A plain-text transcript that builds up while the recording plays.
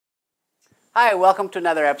Hi, welcome to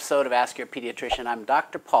another episode of Ask Your Pediatrician. I'm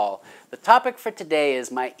Dr. Paul. The topic for today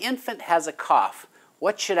is my infant has a cough.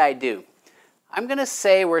 What should I do? I'm going to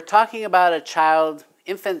say we're talking about a child,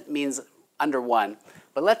 infant means under 1,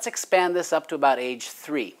 but let's expand this up to about age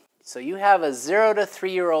 3. So you have a 0 to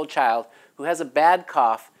 3-year-old child who has a bad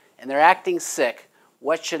cough and they're acting sick.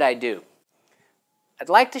 What should I do? I'd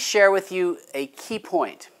like to share with you a key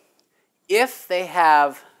point. If they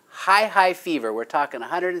have high fever, we're talking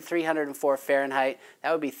 103, 104 Fahrenheit,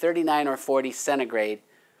 that would be 39 or 40 centigrade,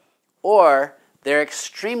 or they're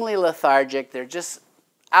extremely lethargic, they're just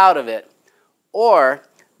out of it, or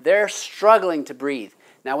they're struggling to breathe.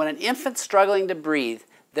 Now when an infant's struggling to breathe,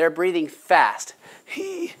 they're breathing fast.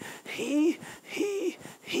 He.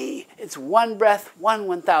 It's one breath,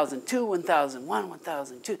 1,000, 2, 1,000,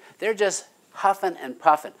 1,000, 2. They're just huffing and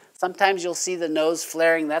puffing. Sometimes you'll see the nose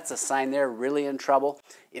flaring. That's a sign they're really in trouble.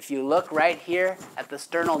 If you look right here at the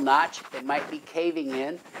sternal notch, it might be caving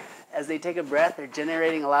in. As they take a breath, they're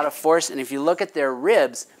generating a lot of force. And if you look at their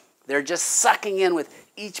ribs, they're just sucking in with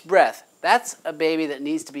each breath. That's a baby that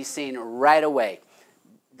needs to be seen right away.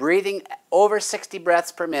 Breathing over 60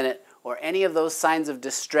 breaths per minute, or any of those signs of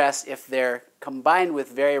distress if they're combined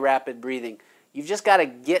with very rapid breathing, you've just got to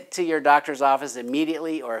get to your doctor's office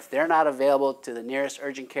immediately, or if they're not available, to the nearest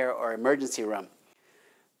urgent care or emergency room.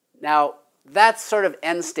 Now, that's sort of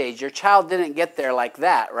end stage. Your child didn't get there like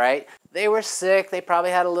that, right? They were sick, they probably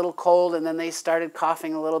had a little cold, and then they started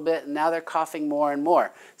coughing a little bit, and now they're coughing more and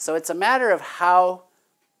more. So it's a matter of how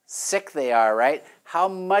sick they are, right? How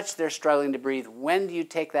much they're struggling to breathe. When do you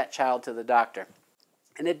take that child to the doctor?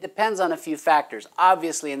 And it depends on a few factors.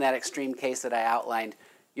 Obviously, in that extreme case that I outlined,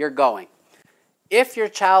 you're going. If your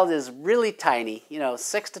child is really tiny,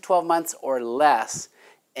 6 to 12 months or less,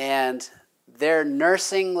 and they're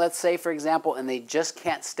nursing, let's say, for example, and they just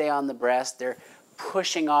can't stay on the breast, they're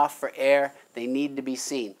pushing off for air, they need to be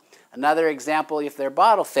seen. Another example, if they're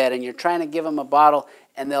bottle fed and you're trying to give them a bottle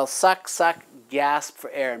and they'll suck, gasp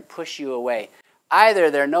for air and push you away.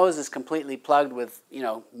 Either their nose is completely plugged with,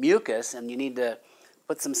 mucus and you need to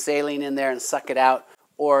put some saline in there and suck it out,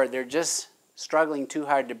 or they're just struggling too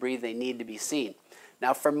hard to breathe, they need to be seen.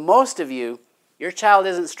 Now for most of you, your child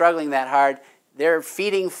isn't struggling that hard, they're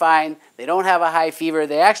feeding fine, they don't have a high fever,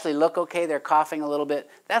 they actually look okay, they're coughing a little bit.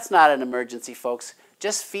 That's not an emergency, folks.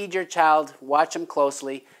 Just feed your child, watch them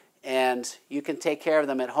closely, and you can take care of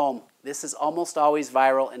them at home. This is almost always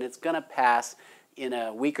viral and it's going to pass in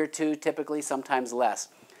a week or two, typically, sometimes less.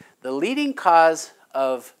 The leading cause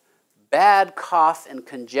of bad cough and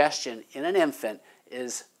congestion in an infant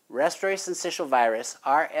is respiratory syncytial virus,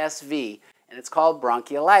 RSV, and it's called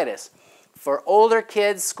bronchiolitis. For older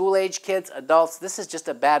kids, school-age kids, adults, this is just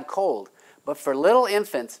a bad cold. But for little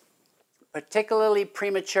infants, particularly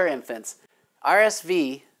premature infants,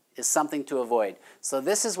 RSV is something to avoid. So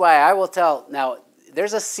this is why I will tell, now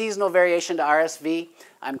there's a seasonal variation to RSV.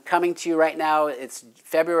 I'm coming to you right now, it's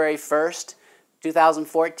February 1st,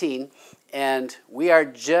 2014, and we are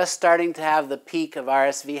just starting to have the peak of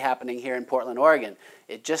RSV happening here in Portland, Oregon.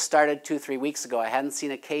 It just started 2-3 weeks ago. I hadn't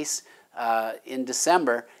seen a case in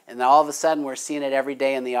December, and then all of a sudden we're seeing it every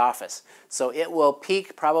day in the office. So it will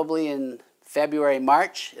peak probably in February,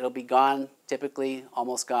 March. It'll be gone, typically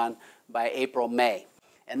almost gone, by April, May.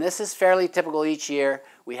 And this is fairly typical each year.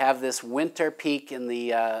 We have this winter peak in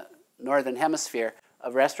the northern hemisphere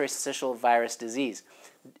of respiratory syncytial virus disease.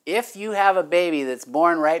 If you have a baby that's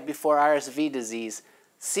born right before RSV disease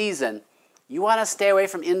season, you want to stay away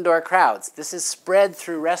from indoor crowds. This is spread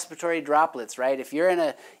through respiratory droplets, right? If you're in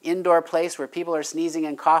an indoor place where people are sneezing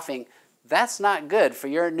and coughing, that's not good for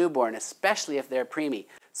your newborn, especially if they're preemie.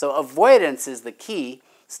 So avoidance is the key.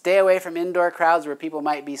 Stay away from indoor crowds where people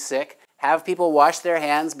might be sick. Have people wash their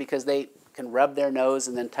hands because they can rub their nose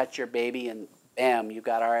and then touch your baby and bam, you've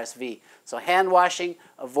got RSV. So hand washing,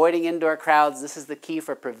 avoiding indoor crowds, this is the key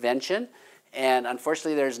for prevention. And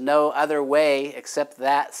unfortunately, there's no other way except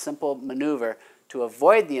that simple maneuver to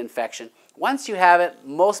avoid the infection. Once you have it,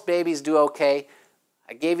 most babies do okay.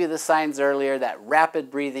 I gave you the signs earlier, that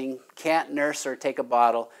rapid breathing, can't nurse or take a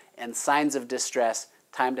bottle, and signs of distress,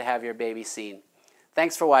 time to have your baby seen.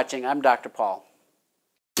 Thanks for watching. I'm Dr. Paul.